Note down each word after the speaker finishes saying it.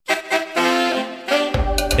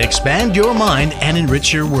Expand your mind and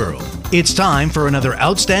enrich your world. It's time for another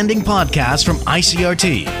outstanding podcast from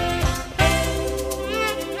ICRT.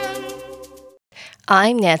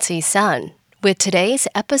 I'm Nancy Sun with today's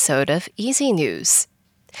episode of Easy News.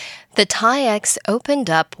 The Tai-Ex opened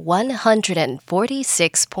up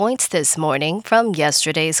 146 points this morning from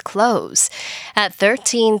yesterday's close at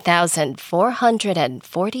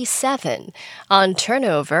 13,447 on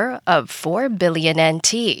turnover of 4 billion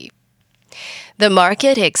NT. The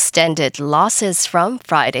market extended losses from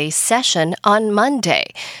Friday's session on Monday,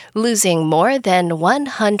 losing more than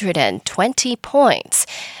 120 points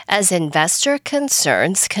as investor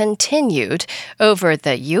concerns continued over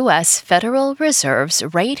the U.S. Federal Reserve's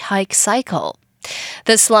rate hike cycle.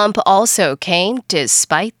 The slump also came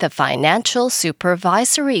despite the Financial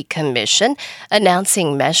Supervisory Commission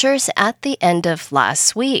announcing measures at the end of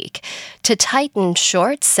last week to tighten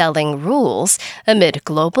short-selling rules amid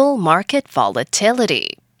global market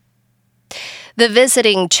volatility. The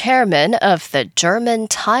visiting chairman of the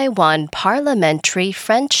German-Taiwan Parliamentary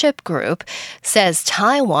Friendship Group says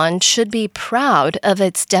Taiwan should be proud of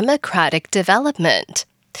its democratic development.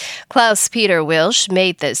 Klaus-Peter Willsch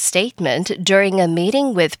made this statement during a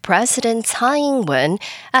meeting with President Tsai Ing-wen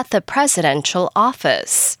at the presidential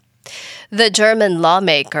office. The German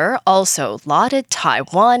lawmaker also lauded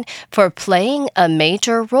Taiwan for playing a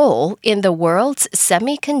major role in the world's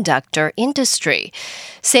semiconductor industry,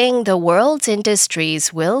 saying the world's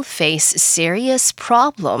industries will face serious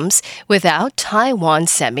problems without Taiwan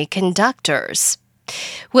semiconductors.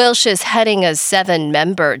 Willsch is heading a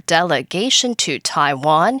 7-member delegation to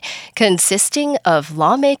Taiwan, consisting of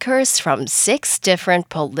lawmakers from 6 different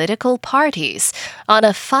political parties, on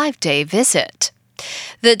a 5-day visit.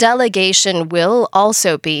 The delegation will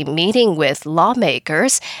also be meeting with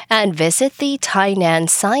lawmakers and visit the Tainan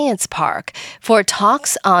Science Park for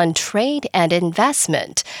talks on trade and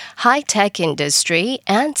investment, high-tech industry,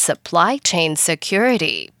 and supply chain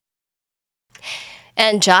security.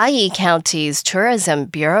 And Chiayi County's Tourism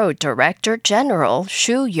Bureau Director General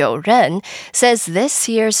You-ren says this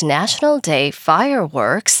year's National Day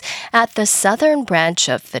fireworks at the southern branch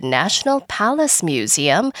of the National Palace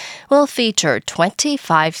Museum will feature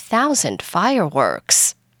 25,000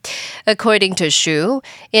 fireworks. According to Shu,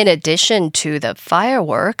 in addition to the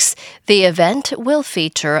fireworks, the event will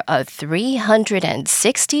feature a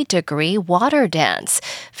 360-degree water dance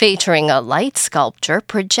featuring a light sculpture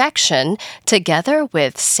projection together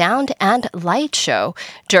with sound and light show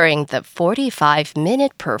during the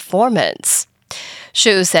 45-minute performance.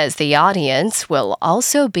 Shu says the audience will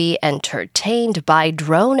also be entertained by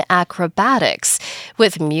drone acrobatics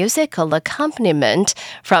with musical accompaniment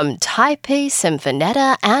from Taipei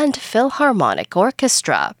Sinfonietta and Philharmonic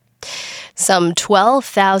Orchestra. Some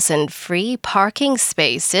 12,000 free parking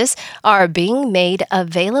spaces are being made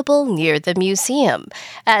available near the museum,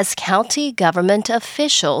 as county government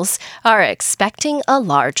officials are expecting a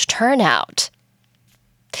large turnout.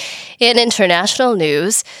 In international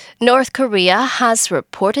news, North Korea has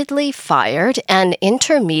reportedly fired an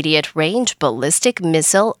intermediate-range ballistic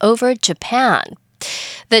missile over Japan.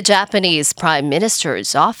 The Japanese Prime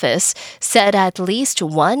Minister's office said at least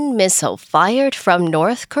one missile fired from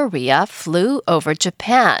North Korea flew over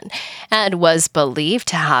Japan and was believed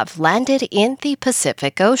to have landed in the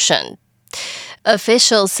Pacific Ocean.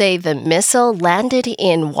 Officials say the missile landed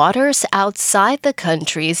in waters outside the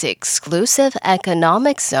country's exclusive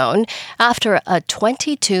economic zone after a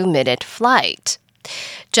 22-minute flight.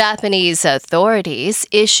 Japanese authorities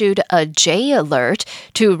issued a J alert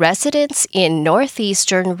to residents in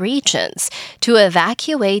northeastern regions to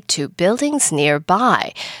evacuate to buildings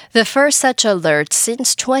nearby, the first such alert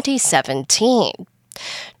since 2017.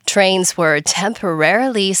 Trains were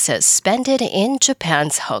temporarily suspended in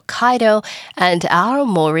Japan's Hokkaido and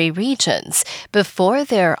Aomori regions before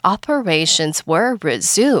their operations were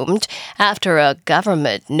resumed after a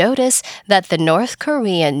government notice that the North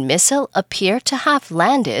Korean missile appeared to have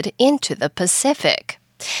landed into the Pacific.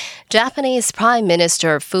 Japanese Prime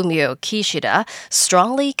Minister Fumio Kishida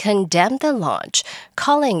strongly condemned the launch,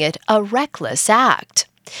 calling it a reckless act.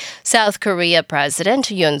 South Korea President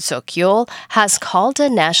Yoon Suk-yeol has called a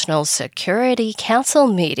National Security Council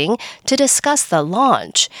meeting to discuss the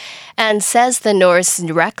launch and says the North's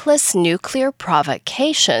reckless nuclear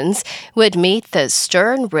provocations would meet the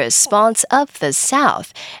stern response of the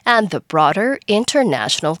South and the broader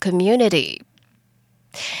international community.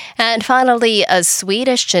 And finally, a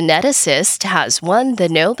Swedish geneticist has won the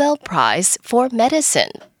Nobel Prize for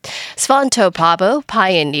medicine. Svante Pääbo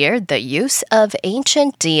pioneered the use of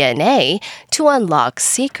ancient DNA to unlock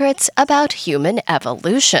secrets about human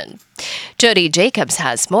evolution. Jody Jacobs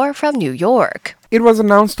has more from New York. It was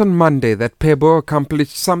announced on Monday that Pääbo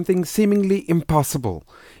accomplished something seemingly impossible.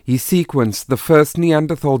 He sequenced the first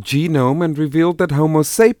Neanderthal genome and revealed that Homo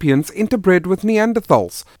sapiens interbred with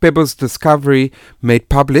Neanderthals. Pääbo's discovery, made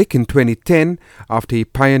public in 2010 after he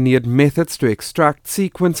pioneered methods to extract,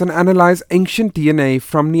 sequence and analyze ancient DNA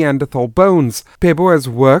from Neanderthal bones. Pääbo has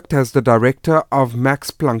worked as the director of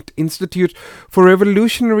Max Planck Institute for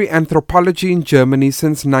Evolutionary Anthropology in Germany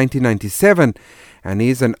since 1997. And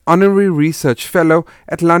is an honorary research fellow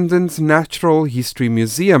at London's Natural History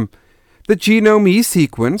Museum. The genome he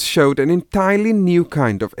sequenced showed an entirely new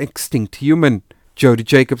kind of extinct human. Jody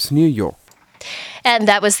Jacobs, New York. And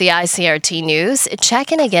that was the ICRT News.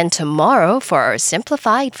 Check in again tomorrow for our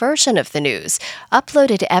simplified version of the news,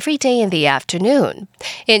 uploaded every day in the afternoon.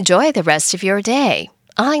 Enjoy the rest of your day.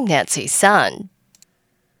 I'm Nancy Sun.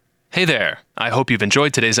 Hey there. I hope you've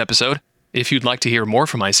enjoyed today's episode. If you'd like to hear more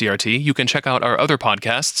from ICRT, you can check out our other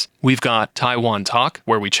podcasts. We've got Taiwan Talk,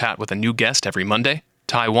 where we chat with a new guest every Monday,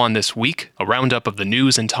 Taiwan This Week, a roundup of the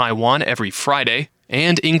news in Taiwan every Friday,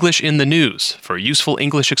 and English in the News, for useful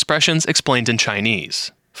English expressions explained in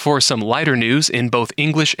Chinese. For some lighter news in both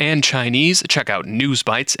English and Chinese, check out News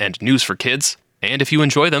Bites and News for Kids. And if you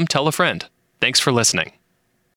enjoy them, tell a friend. Thanks for listening.